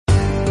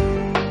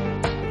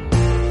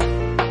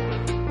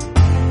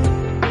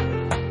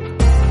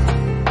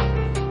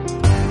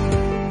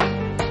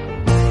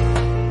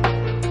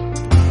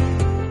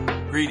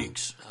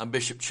I'm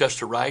Bishop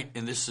Chester Wright,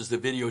 and this is the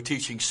video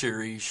teaching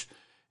series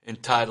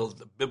entitled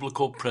The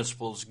Biblical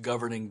Principles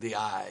Governing the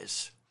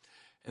Eyes.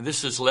 And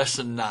this is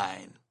Lesson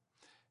 9.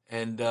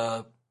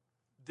 And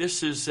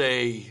this is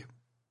a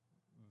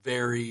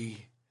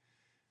very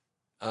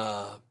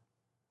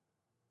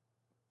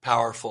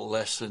powerful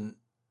lesson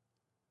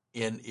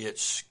in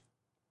its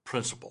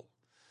principle.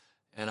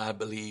 And I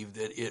believe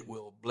that it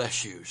will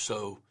bless you.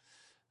 So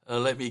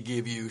let me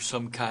give you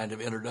some kind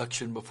of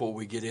introduction before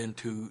we get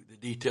into the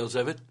details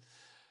of it.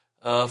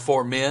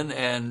 For men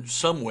and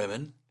some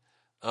women,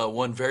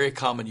 one very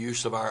common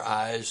use of our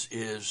eyes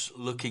is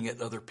looking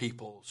at other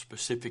people,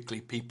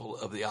 specifically people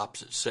of the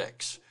opposite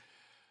sex.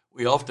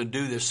 We often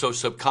do this so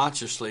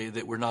subconsciously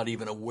that we're not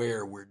even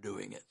aware we're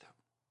doing it.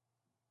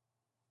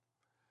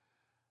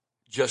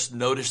 Just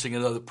noticing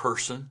another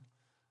person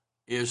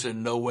is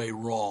in no way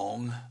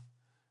wrong,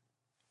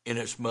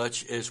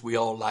 inasmuch as we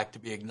all like to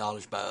be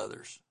acknowledged by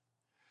others.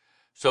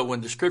 So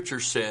when the scripture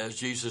says,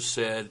 Jesus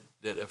said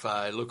that if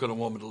I look on a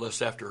woman to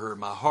lust after her in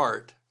my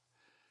heart,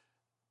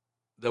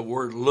 the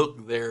word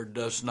look there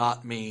does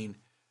not mean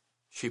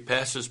she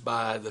passes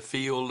by the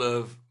field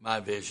of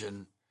my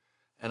vision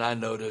and I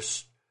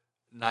notice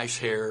nice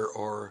hair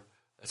or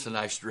that's a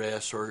nice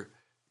dress or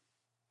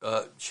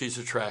she's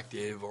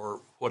attractive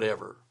or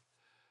whatever.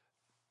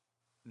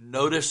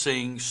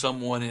 Noticing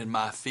someone in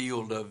my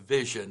field of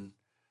vision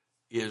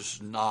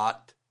is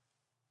not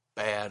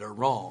bad or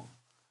wrong.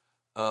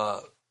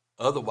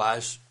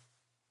 Otherwise,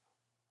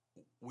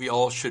 we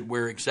all should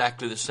wear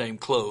exactly the same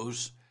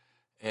clothes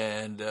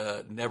and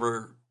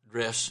never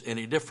dress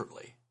any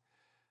differently.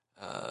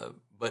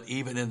 But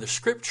even in the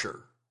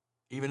scripture,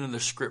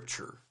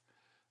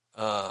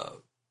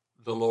 the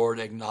Lord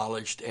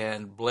acknowledged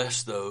and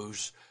blessed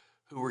those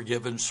who were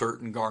given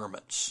certain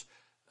garments.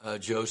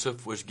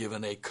 Joseph was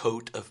given a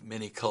coat of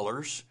many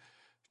colors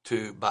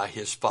by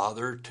his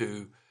father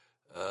to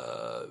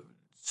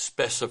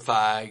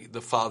specify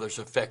the father's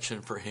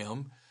affection for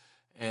him.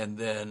 And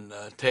then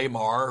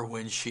Tamar,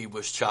 when she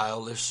was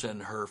childless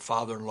and her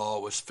father-in-law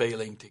was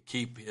failing to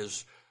keep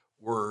his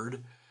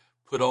word,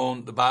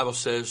 the Bible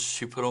says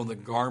she put on the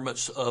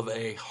garments of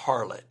a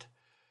harlot.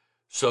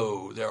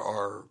 So there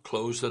are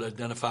clothes that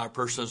identify a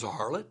person as a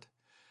harlot,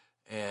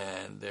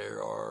 and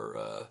there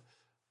are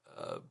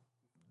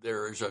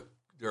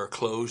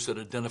clothes that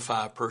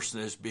identify a person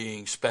as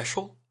being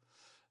special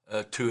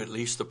to at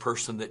least the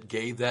person that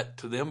gave that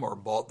to them or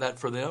bought that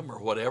for them or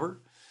whatever.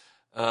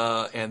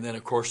 And then,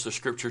 of course, the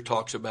scripture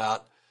talks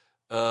about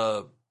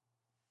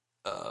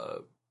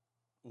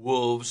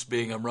wolves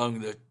being among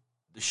the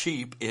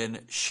sheep in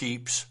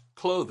sheep's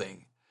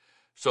clothing.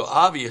 So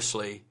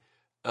obviously,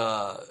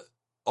 all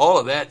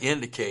of that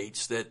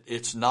indicates that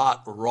it's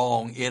not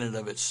wrong in and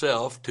of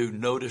itself to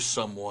notice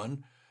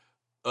someone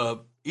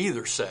of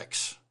either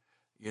sex.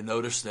 You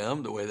notice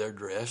them, the way they're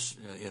dressed,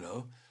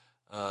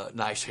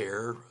 nice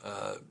hair,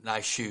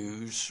 nice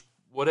shoes,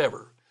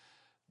 whatever.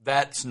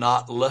 That's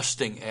not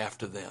lusting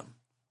after them.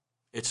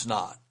 It's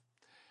not.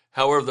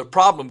 However, the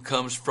problem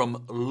comes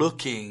from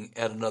looking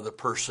at another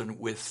person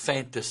with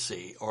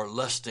fantasy or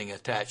lusting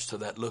attached to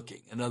that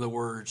looking. In other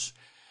words,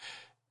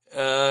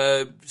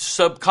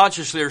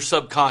 subconsciously or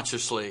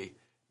subconsciously,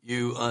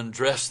 you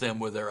undress them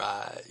with your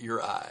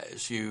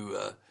eyes. You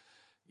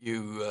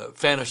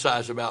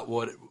fantasize about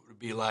what it would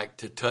be like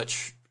to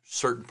touch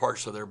certain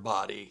parts of their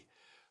body,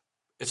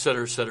 et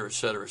cetera, et cetera, et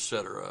cetera, et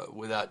cetera,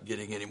 without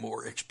getting any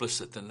more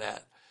explicit than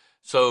that.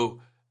 So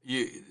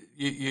you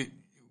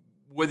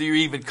whether you're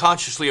even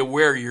consciously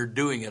aware you're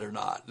doing it or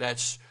not,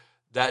 that's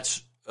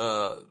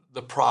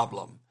the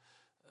problem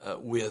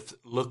with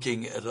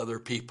looking at other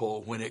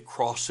people when it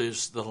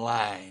crosses the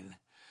line.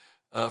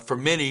 For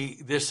many,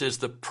 this is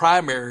the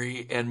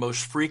primary and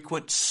most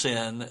frequent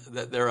sin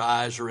that their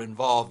eyes are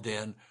involved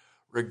in,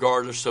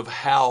 regardless of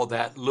how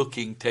that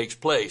looking takes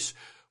place,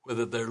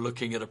 whether they're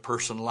looking at a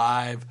person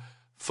live,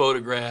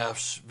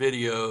 photographs,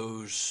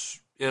 videos,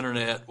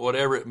 internet,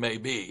 whatever it may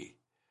be.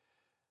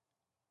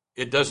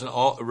 It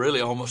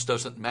really almost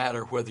doesn't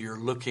matter whether you're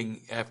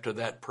looking after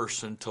that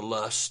person to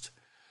lust,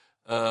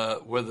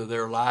 whether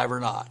they're alive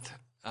or not.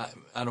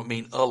 I don't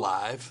mean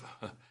alive,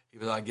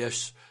 even though I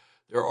guess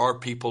there are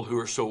people who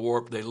are so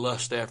warped they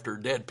lust after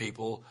dead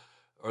people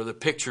or the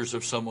pictures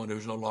of someone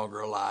who's no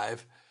longer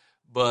alive.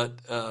 But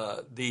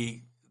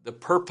the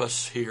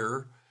purpose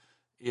here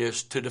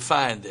is to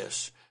define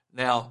this.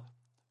 Now,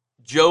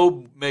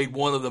 Job made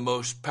one of the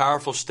most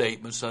powerful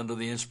statements under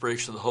the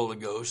inspiration of the Holy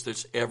Ghost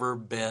that's ever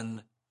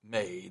been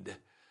made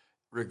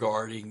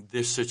regarding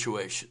this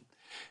situation.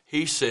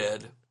 He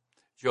said,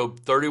 Job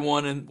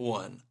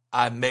 31:1,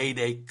 I made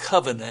a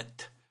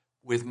covenant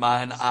with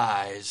mine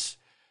eyes.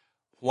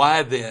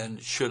 Why then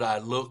should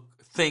I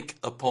think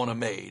upon a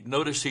maid?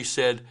 Notice he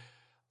said,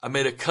 I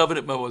made a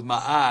covenant with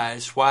my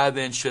eyes. Why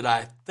then should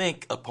I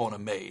think upon a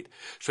maid?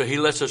 So he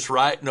lets us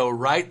know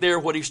right there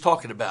what he's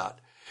talking about.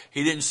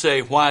 He didn't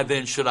say, why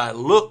then should I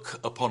look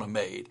upon a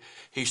maid?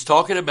 He's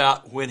talking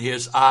about when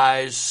his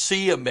eyes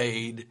see a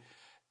maid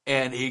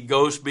and he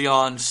goes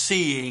beyond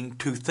seeing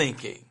to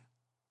thinking.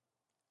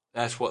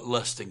 That's what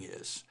lusting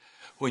is.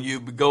 When you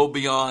go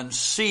beyond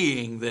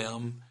seeing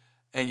them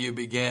and you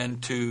begin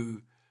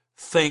to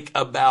think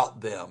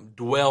about them,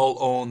 dwell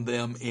on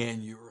them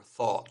in your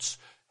thoughts,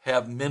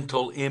 have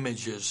mental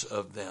images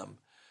of them,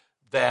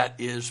 that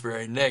is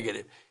very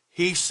negative.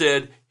 He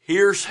said,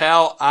 here's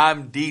how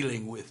I'm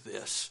dealing with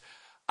this.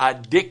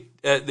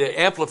 The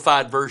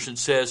Amplified Version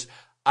says,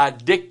 I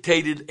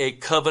dictated a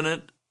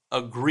covenant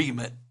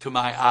agreement to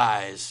my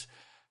eyes.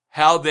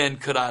 How then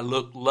could I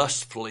look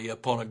lustfully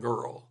upon a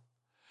girl?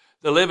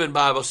 The Living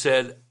Bible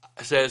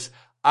says,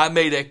 I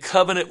made a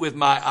covenant with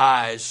my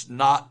eyes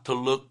not to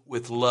look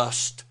with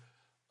lust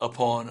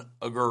upon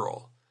a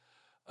girl.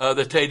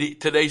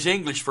 Today's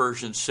English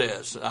Version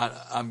says,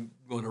 I'm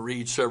going to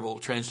read several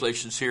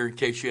translations here in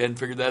case you hadn't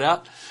figured that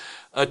out.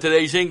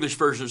 Today's English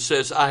Version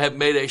says, I have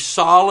made a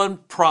solemn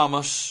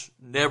promise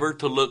never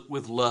to look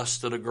with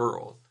lust at a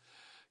girl.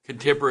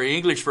 Contemporary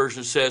English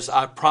Version says,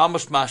 I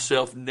promised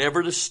myself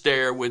never to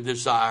stare with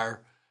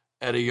desire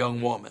at a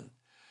young woman.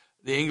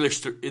 The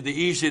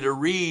easy to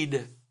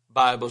read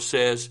Bible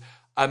says,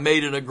 I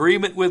made an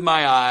agreement with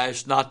my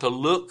eyes not to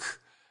look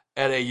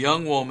at a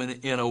young woman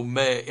in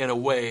a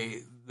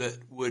way that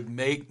would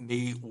make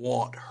me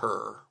want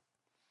her.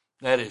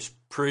 That is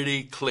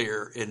pretty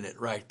clear, isn't it,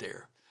 right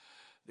there?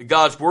 The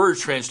God's Word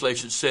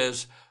translation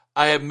says,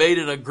 I have made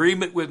an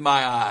agreement with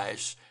my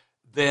eyes.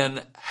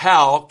 Then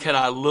how can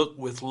I look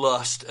with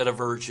lust at a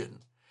virgin?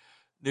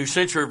 New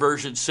Century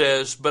Version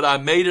says, but I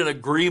made an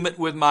agreement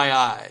with my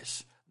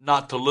eyes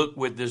not to look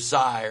with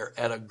desire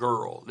at a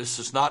girl. This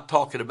is not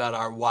talking about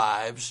our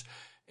wives.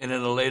 And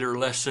in a later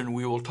lesson,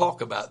 we will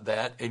talk about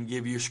that and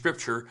give you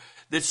scripture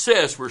that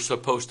says we're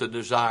supposed to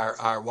desire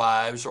our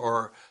wives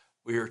or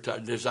we are to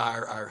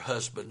desire our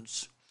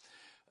husbands.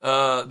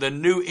 The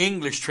New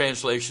English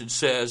translation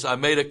says, I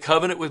made a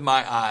covenant with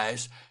my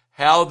eyes.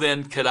 How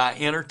then could I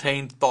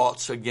entertain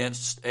thoughts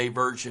against a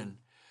virgin?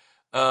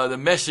 The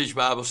Message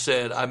Bible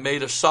said, I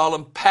made a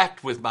solemn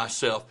pact with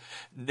myself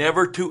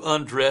never to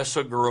undress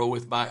a girl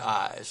with my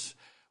eyes.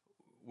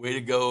 Way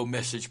to go,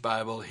 Message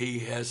Bible. He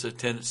has a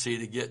tendency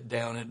to get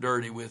down and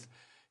dirty with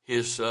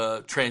his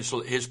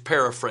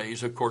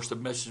paraphrase. Of course, the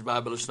Message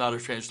Bible is not a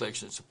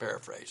translation, it's a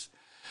paraphrase.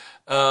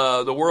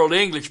 The World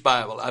English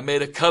Bible, I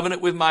made a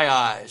covenant with my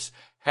eyes.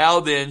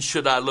 How then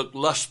should I look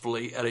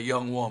lustfully at a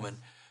young woman?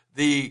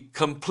 The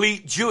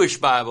Complete Jewish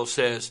Bible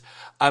says,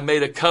 I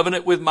made a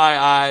covenant with my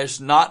eyes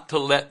not to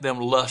let them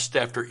lust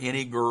after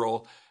any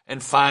girl.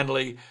 And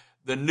finally,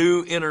 the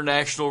New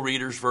International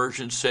Reader's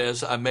Version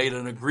says, I made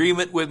an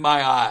agreement with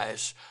my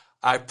eyes.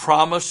 I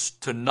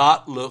promised to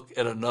not look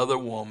at another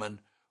woman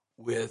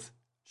with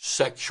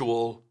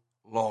sexual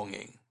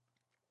longing.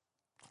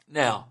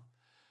 Now,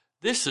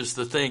 this is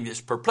the thing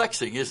that's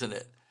perplexing, isn't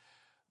it?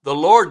 The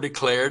Lord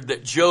declared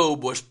that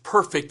Job was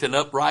perfect and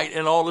upright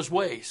in all his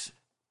ways.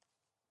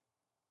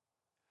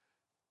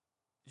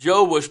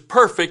 Job was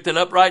perfect and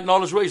upright in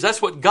all his ways.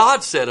 That's what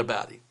God said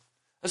about him.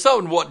 That's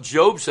not what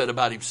Job said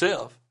about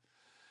himself.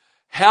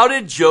 How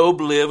did Job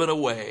live in a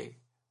way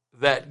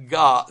that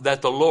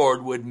the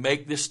Lord would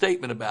make this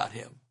statement about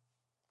him?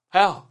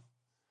 How?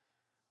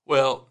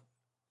 Well,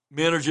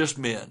 men are just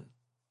men.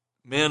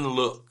 Men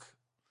look.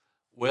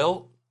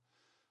 Well,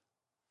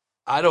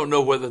 I don't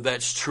know whether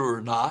that's true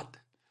or not.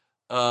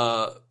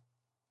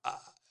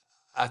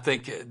 I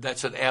think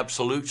that's an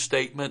absolute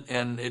statement,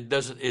 and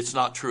it's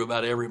not true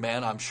about every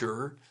man, I'm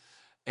sure.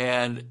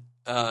 And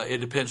it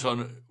depends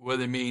on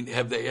whether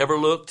have they ever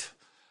looked?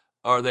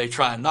 Are they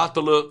trying not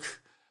to look?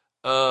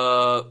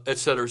 Et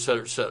cetera, et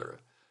cetera, et cetera.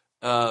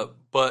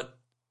 But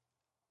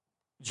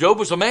Job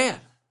was a man.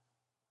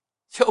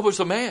 Job was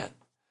a man.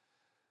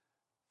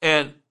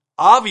 And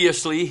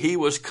obviously he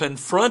was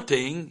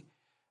confronting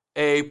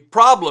a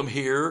problem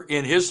here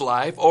in his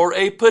life or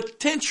a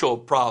potential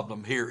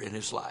problem here in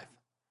his life.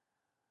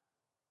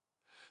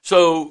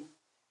 So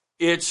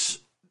it's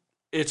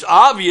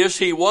obvious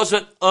he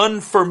wasn't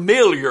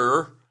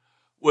unfamiliar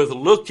with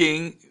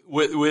looking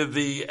with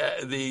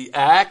the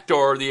act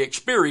or the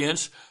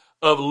experience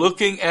of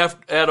looking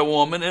at a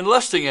woman and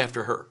lusting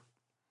after her.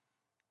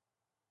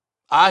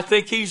 I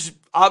think he's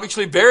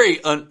obviously very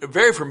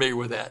familiar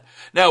with that.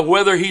 Now,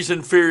 whether he's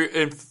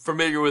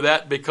familiar with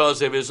that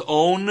because of his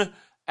own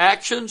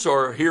actions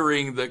or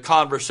hearing the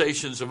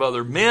conversations of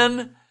other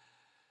men,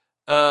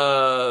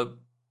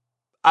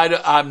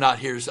 I'm not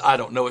here. I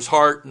don't know his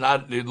heart,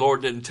 and the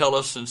Lord didn't tell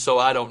us, and so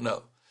I don't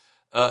know.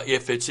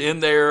 If it's in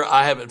there,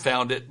 I haven't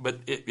found it, but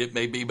it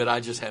may be, but I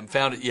just haven't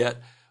found it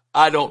yet.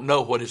 I don't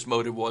know what his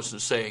motive was in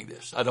saying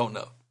this. I don't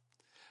know.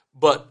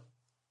 But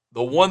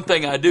the one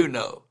thing I do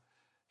know,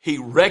 he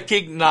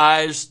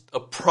recognized a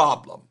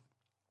problem.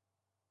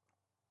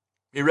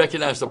 He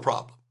recognized the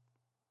problem.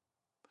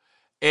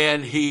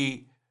 And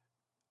he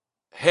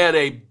had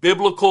a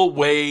biblical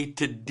way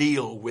to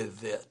deal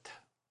with it.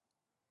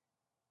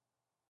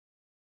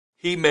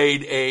 He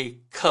made a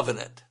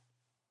covenant.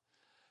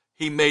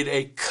 He made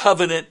a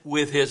covenant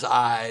with his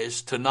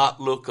eyes to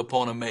not look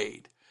upon a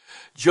maid.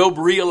 Job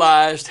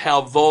realized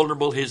how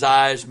vulnerable his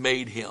eyes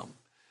made him.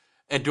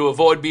 and to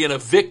avoid being a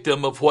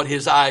victim of what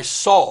his eyes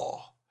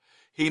saw,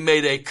 he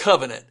made a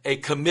covenant, a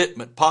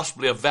commitment,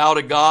 possibly a vow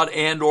to God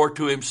and or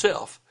to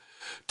himself,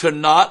 to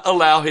not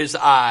allow his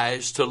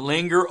eyes to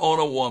linger on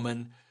a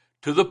woman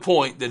to the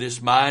point that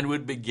his mind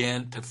would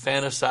begin to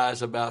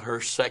fantasize about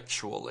her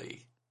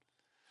sexually.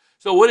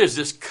 So what is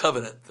this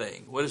covenant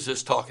thing? What is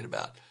this talking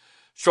about?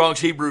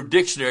 Strong's Hebrew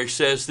Dictionary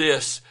says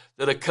this,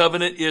 that a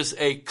covenant is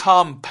a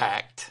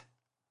compact.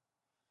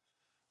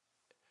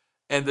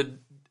 And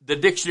the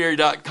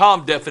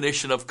dictionary.com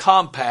definition of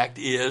compact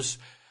is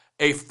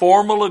a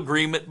formal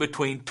agreement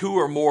between two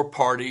or more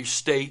parties,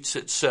 states,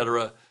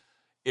 etc.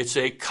 It's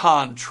a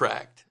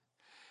contract.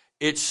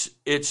 It's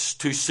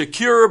to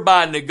secure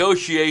by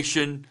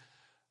negotiation,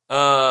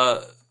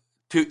 to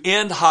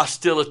end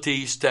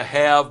hostilities, to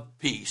have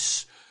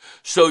peace.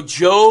 So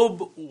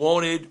Job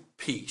wanted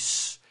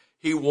peace.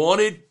 He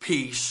wanted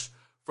peace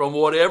from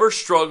whatever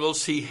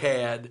struggles he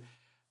had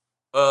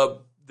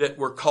that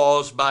were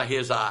caused by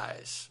his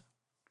eyes.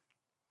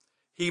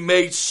 He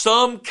made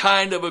some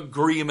kind of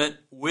agreement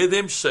with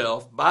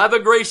himself by the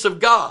grace of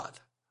God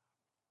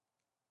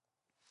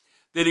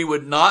that he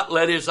would not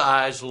let his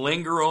eyes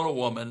linger on a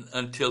woman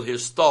until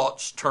his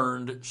thoughts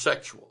turned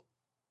sexual.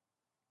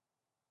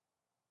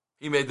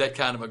 He made that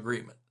kind of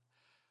agreement.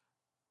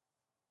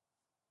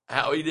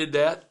 How he did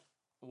that,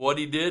 what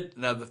he did,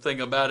 now the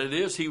thing about it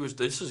is,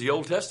 this is the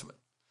Old Testament.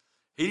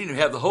 He didn't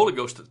even have the Holy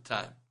Ghost at the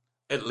time.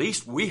 At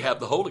least we have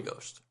the Holy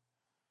Ghost.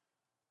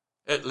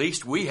 At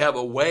least we have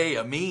a way,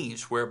 a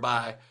means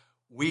whereby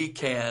we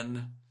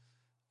can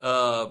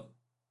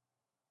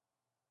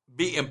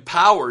be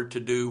empowered to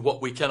do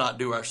what we cannot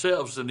do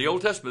ourselves. In the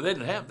Old Testament, they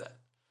didn't have that.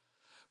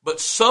 But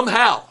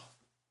somehow,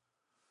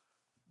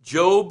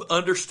 Job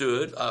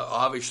understood,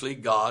 obviously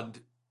God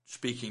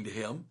speaking to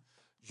him,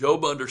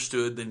 Job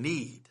understood the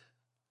need,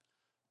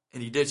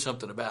 and he did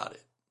something about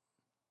it.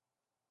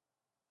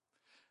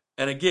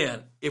 And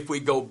again, if we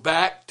go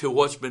back to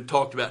what's been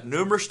talked about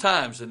numerous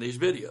times in these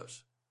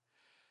videos,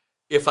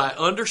 if I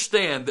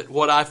understand that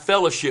what I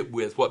fellowship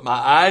with, what my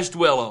eyes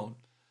dwell on,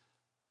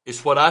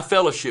 is what I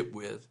fellowship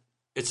with,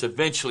 it's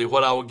eventually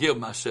what I will give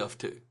myself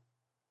to.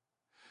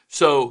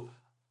 So,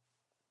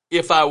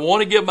 if I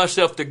want to give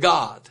myself to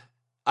God,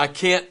 I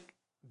can't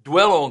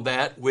dwell on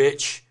that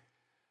which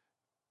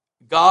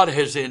God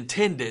has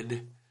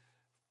intended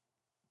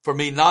for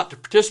me not to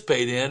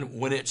participate in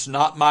when it's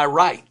not my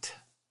right,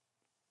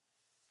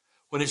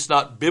 when it's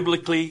not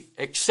biblically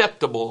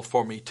acceptable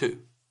for me to.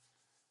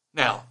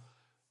 Now,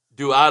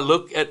 do I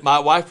look at my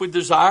wife with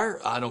desire?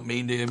 I don't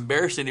mean to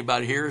embarrass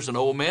anybody here as an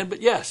old man,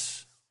 but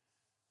yes,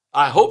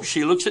 I hope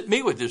she looks at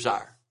me with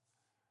desire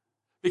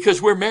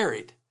because we're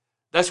married.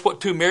 That's what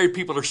two married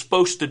people are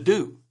supposed to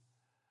do.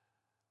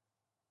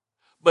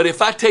 But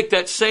if I take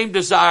that same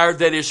desire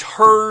that is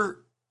her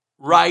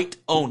right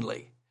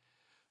only,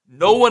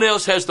 no one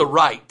else has the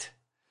right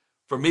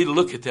for me to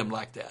look at them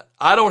like that.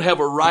 I don't have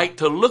a right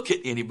to look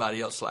at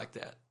anybody else like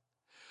that.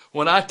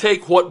 When I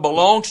take what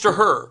belongs to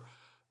her,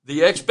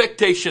 the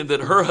expectation that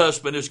her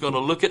husband is going to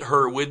look at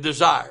her with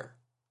desire,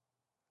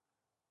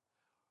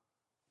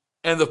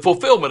 and the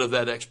fulfillment of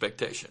that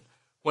expectation.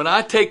 When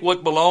I take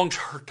what belongs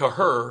to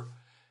her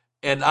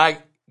and I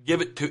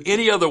give it to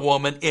any other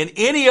woman in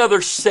any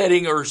other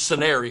setting or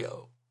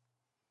scenario,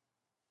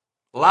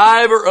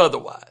 live or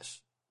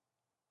otherwise,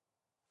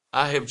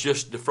 I have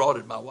just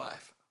defrauded my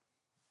wife.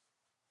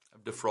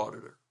 I've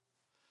defrauded her.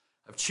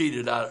 I've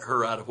cheated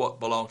her out of what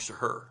belongs to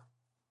her.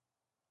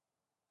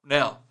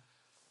 Now,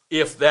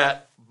 if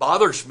that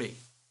bothers me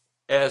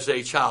as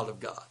a child of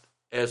God,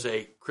 as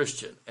a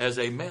Christian, as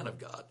a man of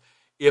God,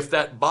 if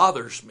that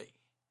bothers me,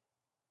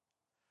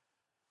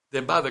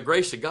 then by the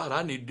grace of God,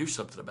 I need to do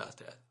something about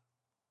that.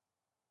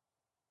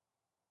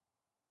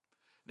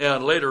 Now,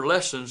 in later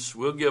lessons,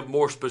 we'll give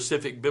more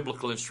specific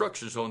biblical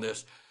instructions on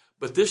this,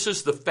 but this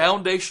is the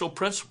foundational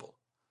principle.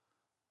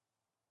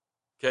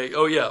 Okay,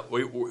 oh yeah,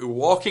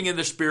 walking in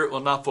the Spirit will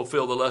not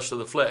fulfill the lust of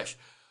the flesh.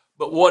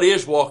 But what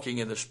is walking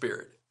in the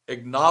Spirit?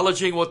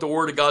 Acknowledging what the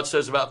Word of God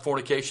says about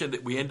fornication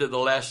that we ended the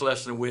last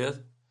lesson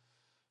with,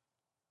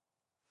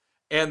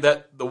 and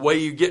that the way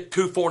you get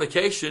to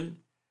fornication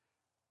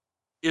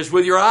is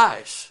with your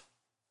eyes.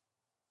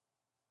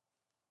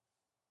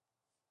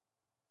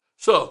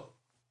 So,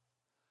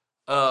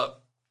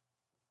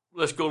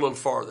 let's go a little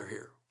farther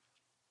here.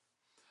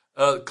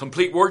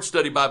 Complete Word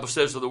Study Bible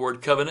says of the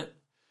word covenant,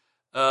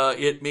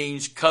 it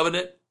means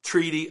covenant,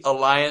 treaty,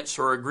 alliance,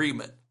 or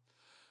agreement.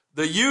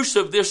 The use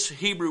of this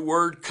Hebrew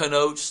word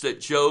connotes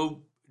that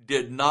Job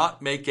did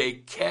not make a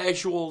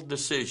casual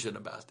decision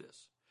about this.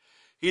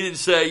 He didn't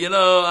say,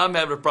 I'm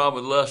having a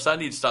problem with lust. I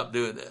need to stop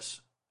doing this.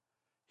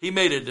 He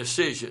made a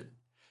decision.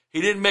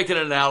 He didn't make an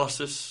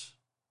analysis.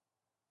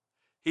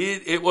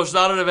 It was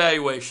not an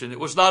evaluation. It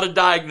was not a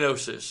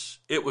diagnosis.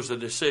 It was a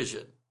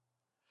decision.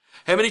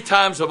 How many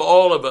times have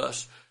all of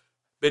us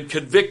been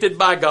convicted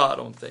by God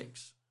on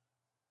things?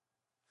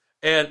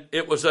 And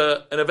it was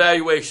an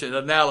evaluation,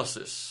 an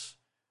analysis,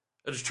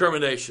 a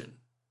determination.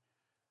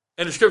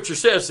 And the Scripture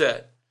says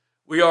that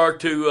we are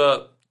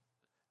to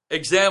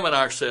examine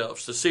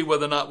ourselves to see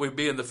whether or not we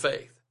be in the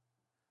faith.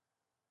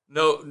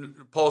 No,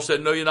 Paul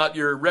said, no, you're not,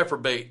 you're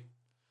reprobate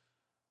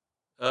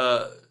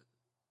if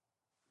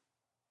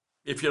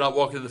you're not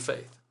walking in the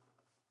faith.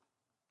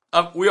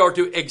 We are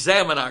to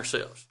examine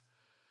ourselves.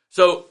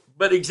 So,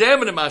 but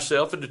examining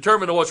myself and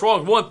determining what's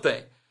wrong is one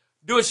thing.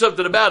 Doing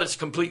something about it is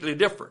completely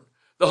different.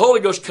 The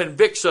Holy Ghost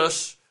convicts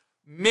us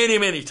many,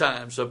 many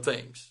times of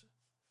things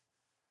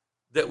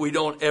that we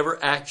don't ever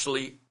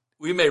actually,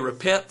 we may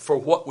repent for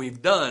what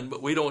we've done,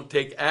 but we don't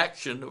take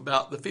action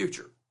about the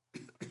future.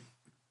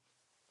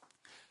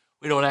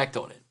 We don't act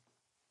on it.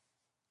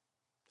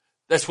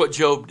 That's what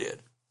Job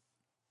did.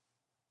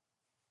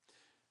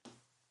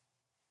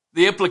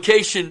 The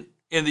implication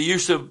in the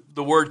use of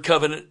the word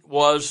covenant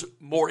was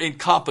more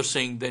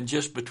encompassing than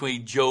just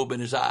between Job and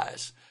his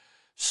eyes.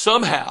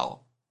 Somehow,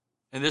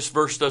 and this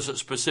verse doesn't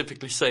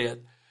specifically say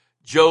it,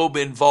 Job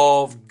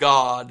involved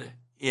God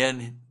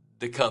in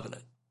the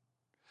covenant.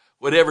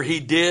 Whatever he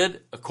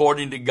did,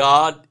 according to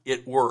God,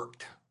 it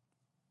worked.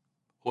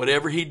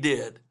 Whatever he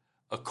did,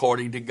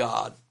 according to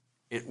God,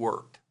 it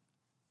worked.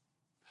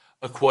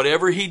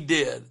 Whatever he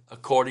did,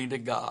 according to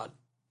God,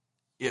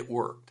 it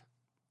worked.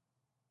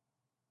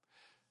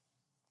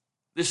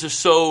 This is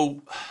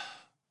so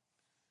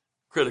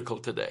critical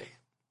today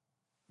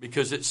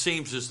because it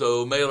seems as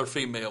though, male or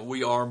female,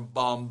 we are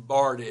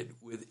bombarded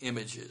with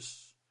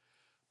images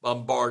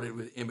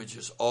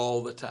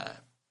all the time.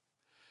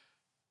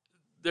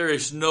 There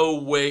is no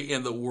way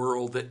in the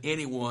world that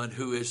anyone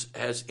who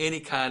has any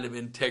kind of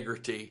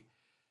integrity,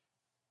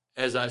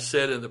 as I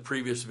said in the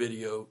previous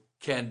video,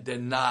 can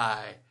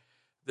deny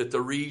that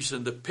the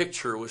reason the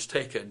picture was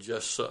taken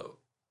just so.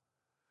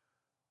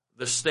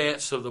 The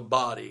stance of the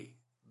body,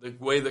 the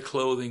way the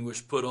clothing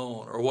was put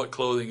on, or what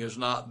clothing is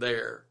not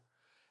there.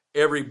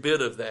 Every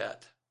bit of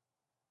that,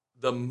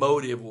 the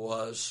motive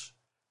was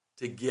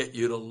to get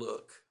you to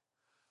look.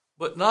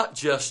 But not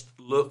just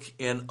look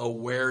in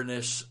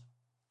awareness,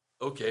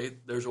 okay,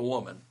 there's a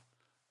woman,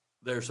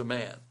 there's a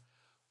man.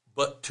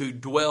 But to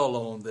dwell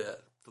on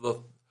that,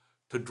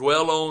 to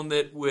dwell on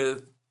it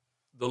with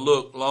the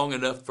look long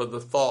enough for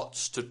the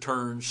thoughts to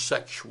turn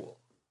sexual.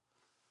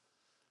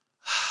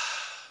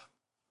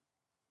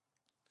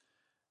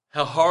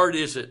 How hard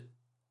is it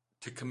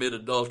to commit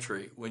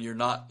adultery when you're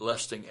not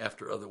lusting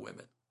after other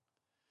women?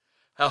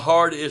 How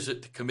hard is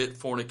it to commit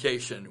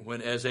fornication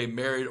when, as a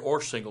married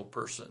or single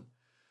person,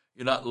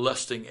 you're not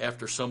lusting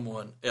after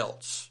someone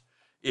else?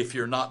 If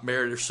you're not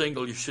married or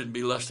single, you shouldn't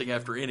be lusting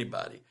after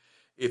anybody.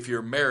 If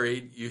you're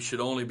married, you should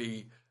only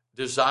be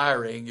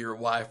desiring your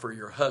wife or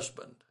your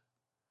husband.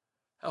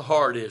 How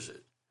hard is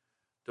it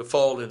to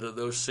fall into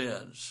those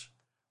sins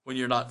when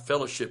you're not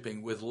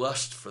fellowshipping with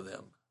lust for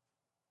them?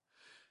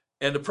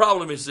 And the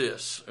problem is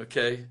this,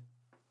 okay?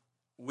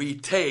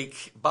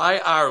 By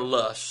our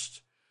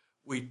lust,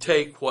 we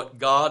take what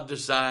God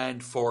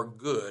designed for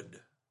good,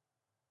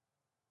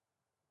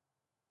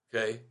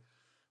 okay?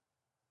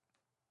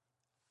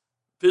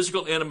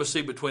 Physical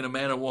intimacy between a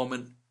man and a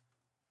woman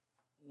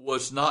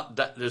was not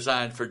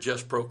designed for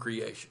just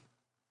procreation.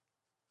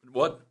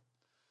 What?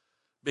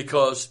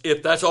 Because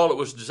if that's all it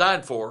was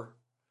designed for,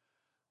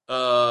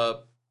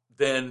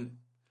 then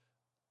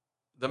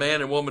the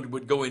man and woman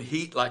would go in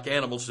heat like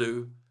animals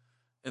do,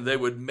 and they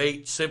would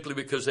mate simply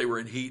because they were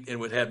in heat and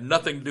would have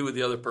nothing to do with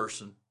the other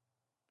person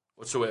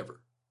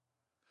whatsoever.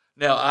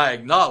 Now, I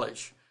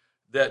acknowledge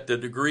that the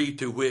degree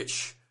to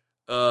which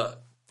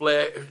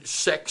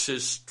sex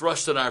is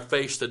thrust in our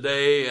face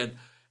today,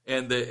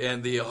 and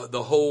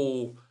the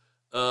whole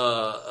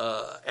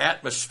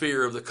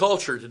atmosphere of the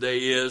culture today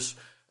is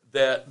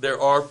that there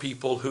are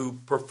people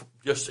who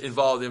just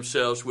involve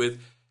themselves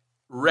with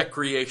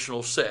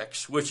recreational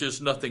sex, which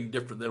is nothing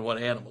different than what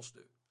animals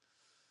do.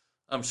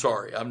 I'm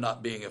sorry, I'm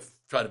not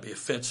trying to be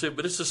offensive,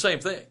 but it's the same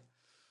thing.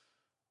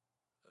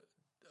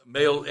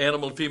 Male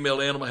animal and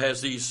female animal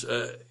has these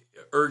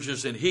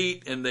urges in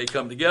heat, and they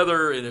come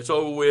together, and it's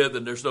over with,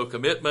 and there's no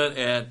commitment,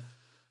 and,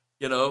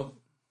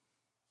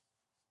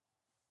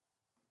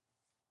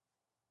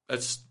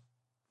 that's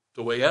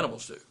the way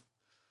animals do.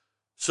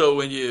 So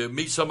when you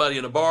meet somebody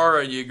in a bar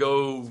and you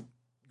go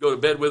to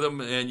bed with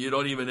them and you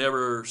don't even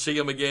ever see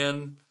them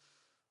again,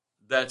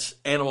 that's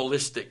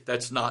animalistic.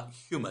 That's not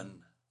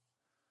human.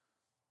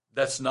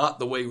 That's not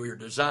the way we were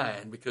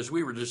designed, because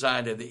we were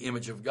designed in the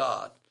image of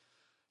God.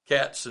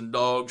 Cats and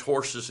dogs,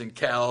 horses and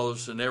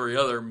cows, and every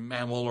other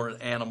mammal or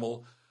an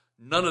animal,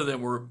 none of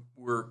them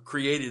were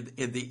created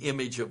in the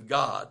image of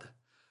God.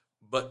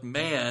 But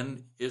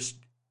man is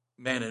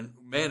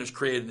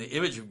created in the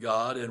image of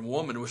God, and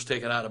woman was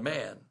taken out of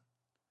man.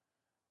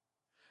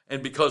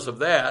 And because of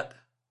that,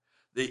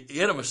 the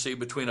intimacy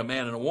between a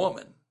man and a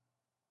woman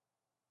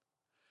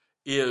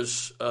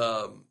is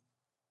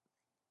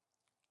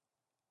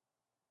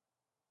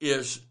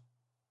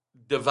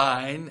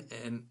divine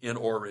in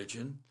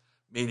origin,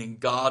 meaning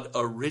God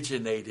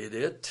originated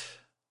it.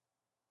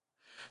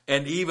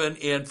 And even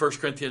in 1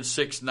 Corinthians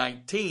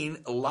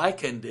 6:19,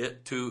 likened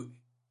it to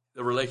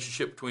the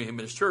relationship between him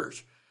and his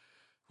church.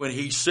 When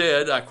he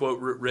said, I quote,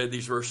 read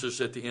these verses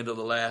at the end of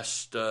the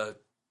last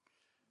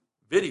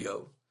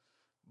video,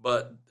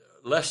 but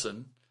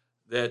lesson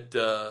that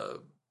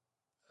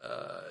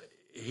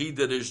he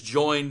that is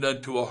joined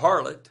unto a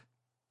harlot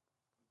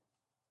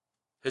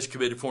has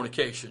committed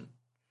fornication.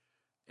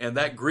 And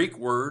that Greek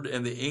word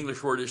and the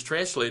English word is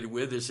translated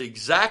with is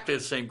exactly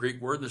the same Greek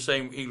word, the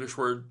same English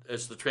word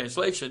as the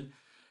translation.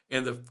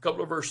 And the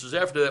couple of verses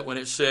after that, when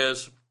it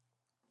says,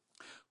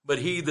 but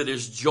he that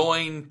is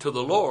joined to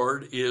the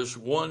Lord is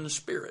one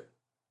spirit.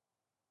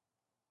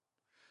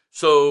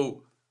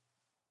 So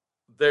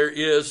there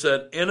is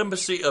an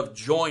intimacy of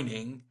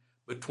joining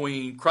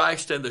between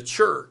Christ and the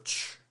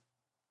church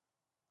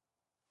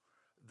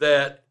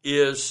that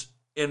is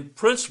in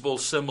principle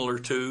similar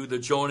to the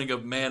joining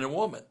of man and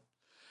woman.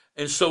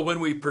 And so when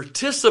we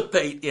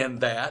participate in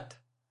that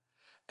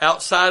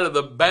outside of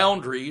the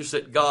boundaries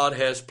that God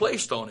has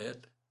placed on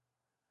it,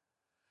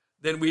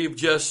 then we've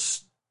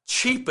just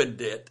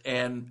cheapened it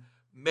and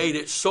made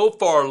it so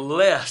far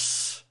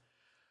less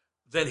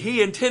than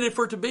he intended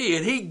for it to be.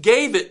 And he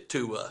gave it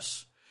to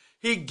us.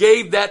 He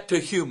gave that to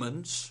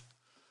humans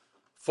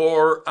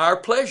for our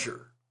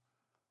pleasure.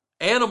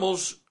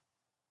 Animals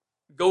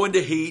go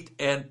into heat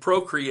and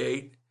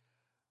procreate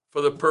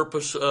for the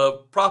purpose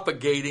of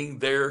propagating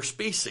their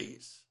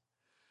species.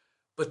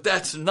 But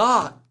that's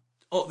not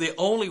the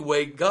only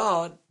way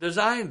God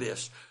designed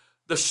this.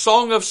 The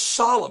Song of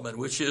Solomon,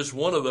 which is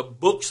one of the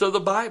books of the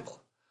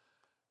Bible,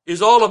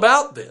 is all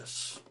about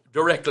this,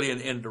 directly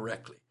and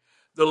indirectly.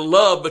 The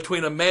love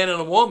between a man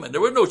and a woman. There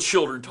were no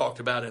children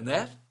talked about in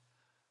that.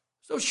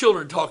 No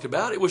children talked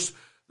about. It was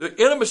the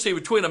intimacy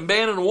between a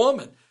man and a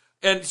woman.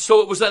 And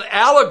so it was an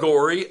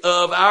allegory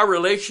of our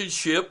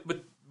relationship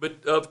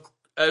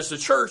as the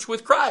church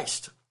with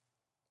Christ.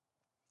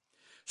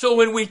 So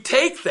when we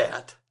take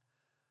that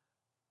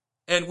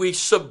and we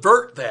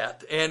subvert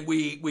that and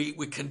we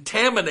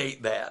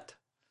contaminate that,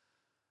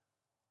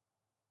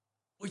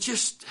 we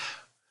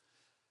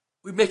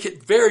make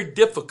it very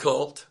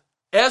difficult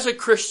as a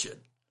Christian.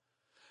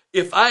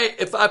 If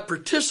I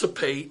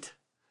participate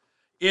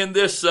in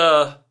this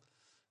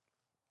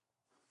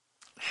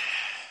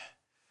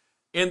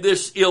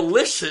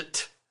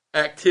illicit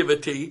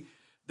activity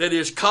that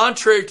is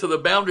contrary to the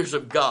boundaries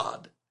of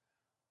God,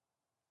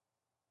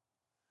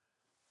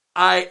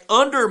 I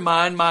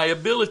undermine my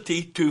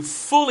ability to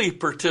fully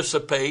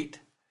participate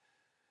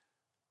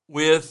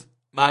with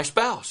my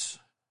spouse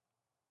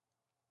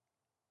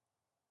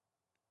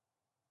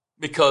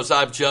because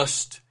I've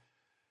just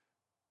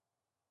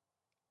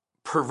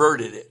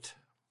perverted it.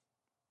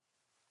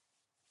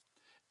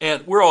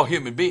 And we're all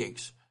human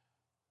beings.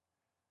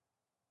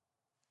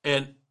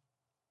 And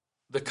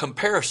the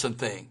comparison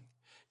thing,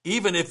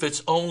 even if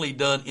it's only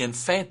done in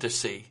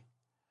fantasy,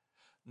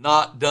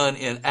 not done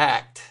in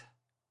act,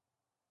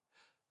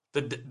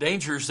 the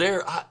danger's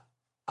there.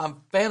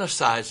 I'm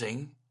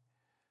fantasizing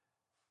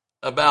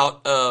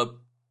about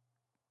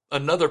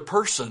another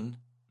person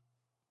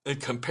and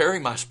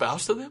comparing my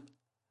spouse to them.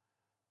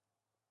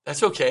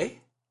 That's okay.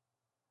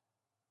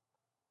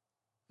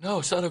 No,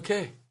 it's not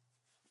okay.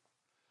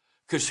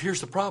 Because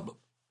here's the problem.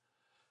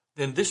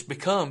 Then this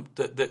becomes,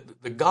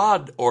 the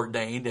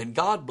God-ordained and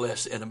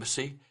God-blessed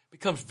intimacy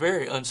becomes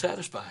very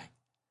unsatisfying.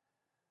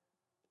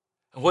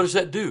 And what does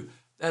that do?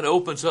 That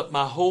opens up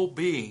my whole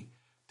being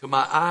till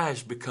my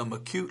eyes become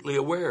acutely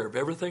aware of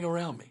everything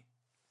around me.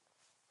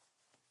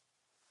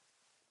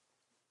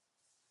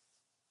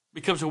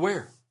 Becomes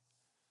aware.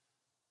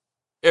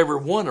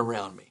 Everyone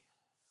around me.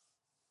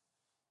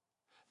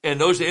 And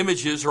those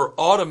images are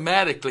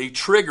automatically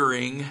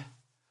triggering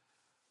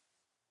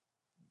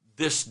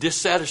this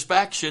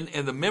dissatisfaction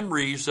and the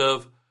memories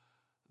of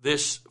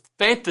this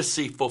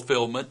fantasy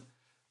fulfillment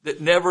that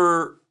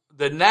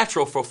the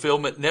natural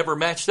fulfillment never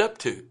matched up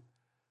to.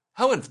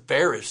 How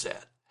unfair is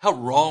that? How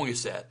wrong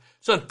is that?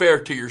 It's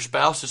unfair to your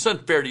spouse. It's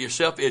unfair to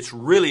yourself. It's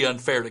really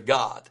unfair to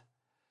God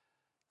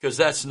because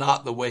that's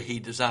not the way he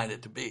designed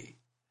it to be.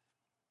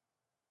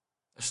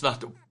 That's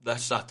not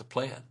the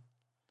plan.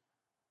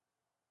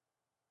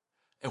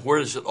 And where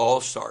does it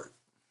all start?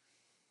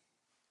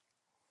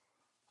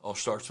 It all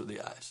starts with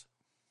the eyes.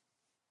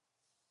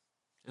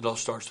 It all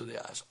starts with the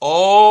eyes.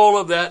 All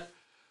of that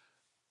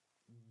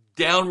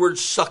downward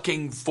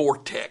sucking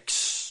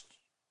vortex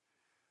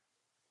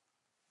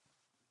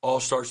all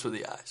starts with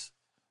the eyes.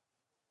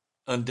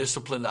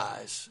 Undisciplined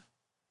eyes.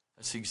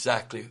 That's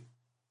exactly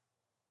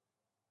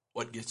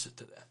what gets it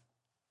to that.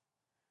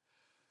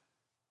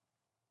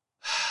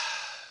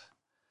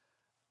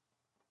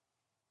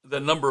 The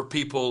number of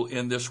people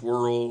in this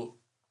world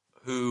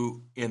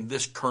who, in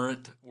this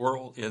current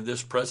world, in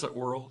this present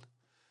world,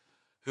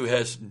 who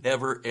has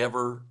never,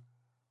 ever,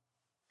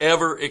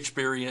 ever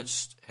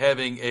experienced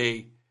having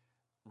a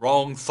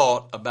wrong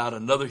thought about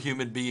another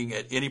human being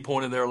at any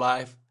point in their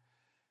life,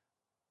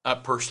 I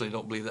personally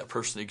don't believe that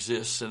person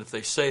exists. And if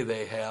they say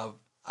they have,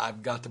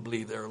 I've got to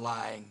believe they're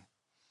lying.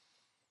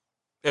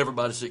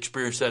 Everybody's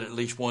experienced that at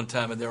least one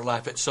time in their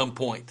life at some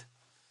point.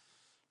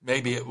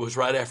 Maybe it was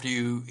right after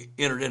you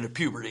entered into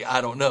puberty.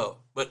 I don't know.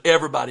 But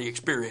everybody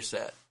experienced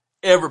that.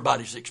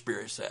 Everybody's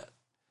experienced that.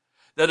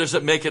 That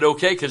doesn't make it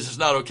okay, because it's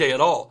not okay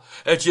at all.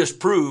 It just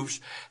proves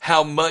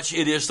how much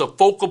it is the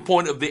focal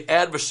point of the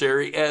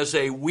adversary as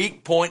a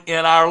weak point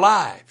in our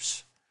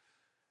lives.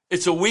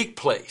 It's a weak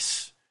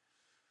place.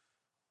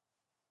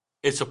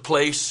 It's a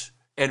place,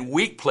 and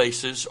weak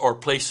places are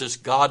places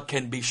God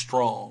can be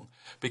strong.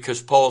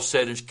 Because Paul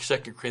said in 2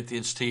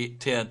 Corinthians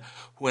 10,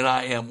 when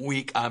I am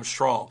weak, I'm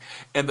strong.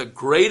 And the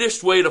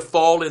greatest way to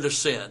fall into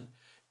sin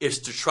is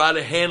to try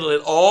to handle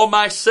it all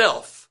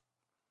myself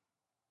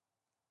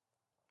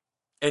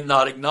and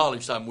not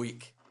acknowledge I'm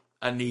weak.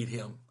 I need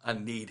him. I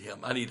need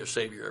him. I need a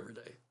Savior every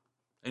day.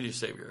 I need a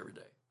Savior every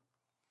day.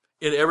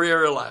 In every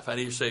area of life, I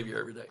need a Savior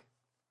every day.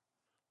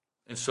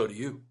 And so do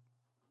you.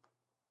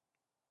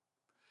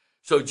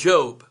 So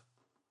Job,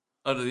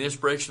 under the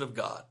inspiration of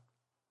God,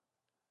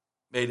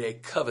 made a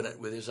covenant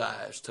with his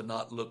eyes to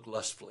not look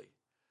lustfully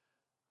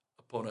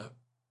upon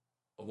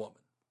a woman,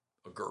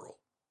 a girl.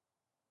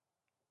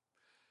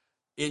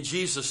 In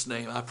Jesus'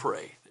 name, I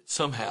pray that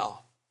somehow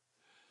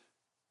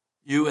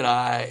you and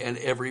I and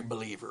every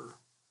believer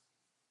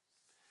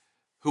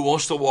who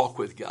wants to walk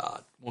with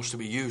God, wants to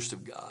be used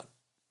of God,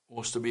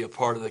 wants to be a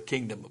part of the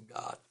kingdom of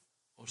God,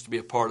 wants to be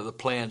a part of the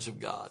plans of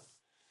God,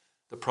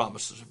 the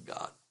promises of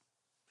God,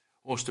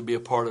 wants to be a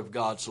part of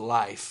God's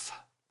life,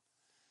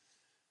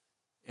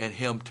 and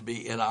him to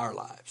be in our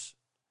lives,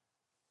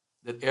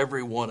 that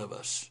every one of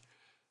us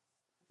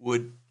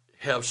would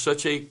have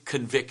such a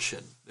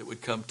conviction that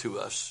would come to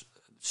us,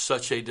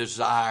 such a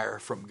desire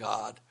from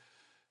God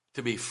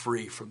to be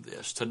free from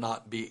this, to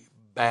not be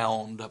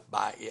bound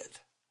by it.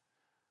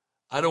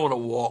 I don't want to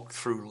walk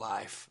through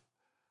life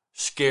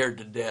scared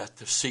to death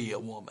to see a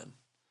woman.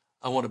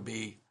 I want to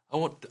be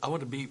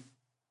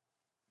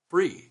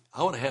free.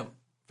 I want to have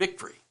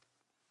victory.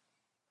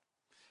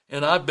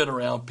 And I've been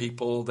around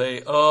people,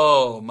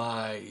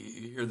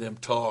 you hear them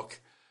talk.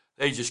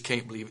 They just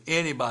can't believe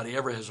anybody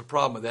ever has a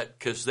problem with that,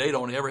 because they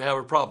don't ever have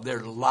a problem.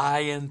 They're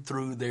lying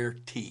through their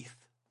teeth.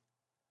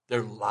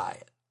 They're lying.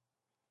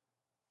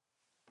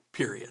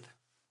 Period.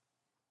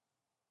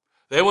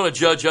 They want to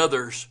judge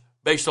others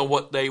based on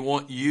what they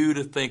want you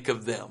to think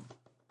of them.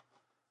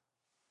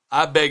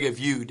 I beg of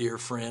you, dear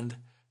friend,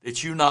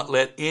 that you not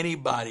let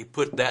anybody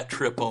put that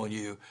trip on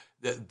you,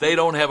 that they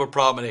don't have a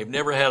problem, they've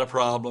never had a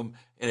problem,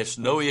 and it's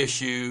no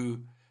issue,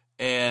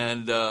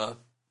 and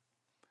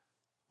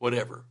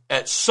whatever.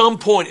 At some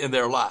point in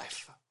their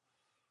life,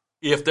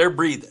 if they're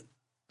breathing,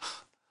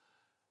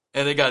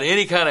 and they got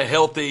any kind of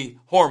healthy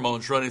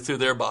hormones running through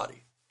their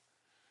body,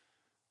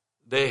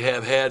 they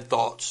have had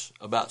thoughts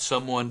about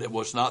someone that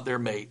was not their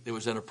mate, that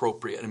was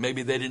inappropriate, and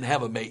maybe they didn't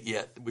have a mate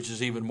yet, which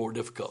is even more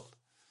difficult.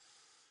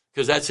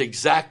 Because that's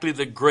exactly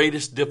the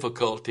greatest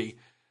difficulty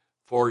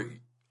for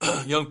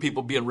young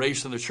people being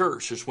raised in the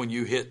church, is when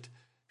you hit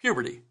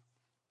puberty.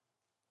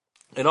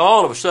 And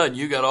all of a sudden,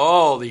 you got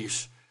all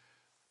these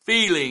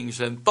feelings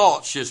and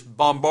thoughts just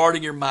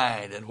bombarding your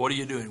mind. And what are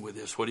you doing with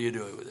this? What are you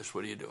doing with this?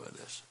 What are you doing with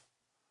this?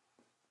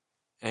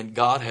 And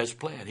God has a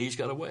plan. He's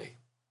got a way.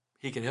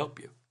 He can help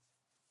you.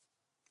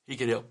 He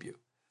can help you.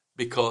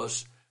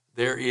 Because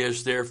there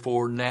is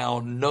therefore now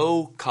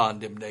no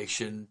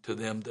condemnation to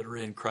them that are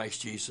in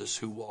Christ Jesus,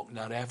 who walk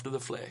not after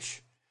the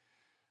flesh,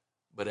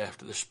 but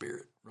after the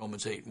Spirit.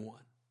 Romans 8:1.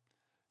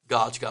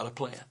 God's got a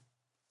plan.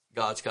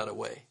 God's got a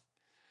way.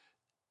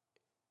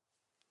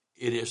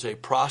 It is a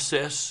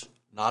process,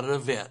 not an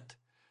event,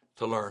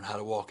 to learn how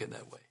to walk in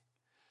that way.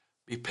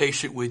 Be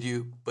patient with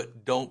you,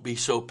 but don't be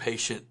so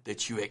patient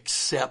that you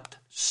accept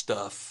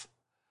stuff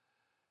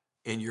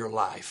in your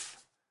life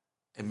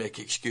and make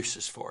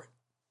excuses for it.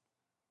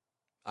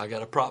 I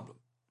got a problem.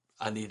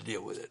 I need to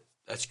deal with it.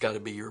 That's got to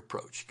be your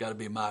approach. Got to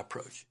be my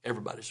approach.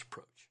 Everybody's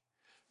approach.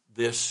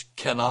 This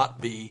cannot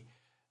be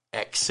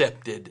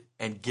accepted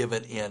and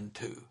given in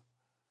to.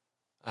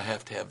 I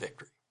have to have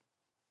victory.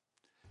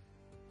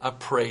 I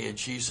pray in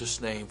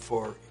Jesus' name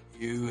for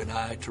you and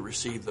I to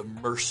receive the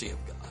mercy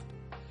of God.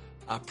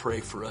 I pray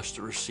for us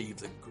to receive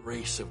the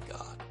grace of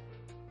God,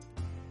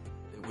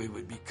 that we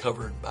would be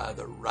covered by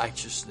the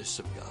righteousness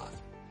of God,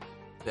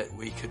 that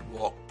we could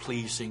walk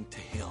pleasing to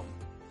him.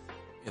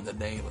 In the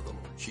name of the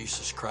Lord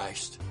Jesus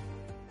Christ,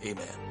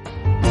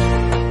 amen.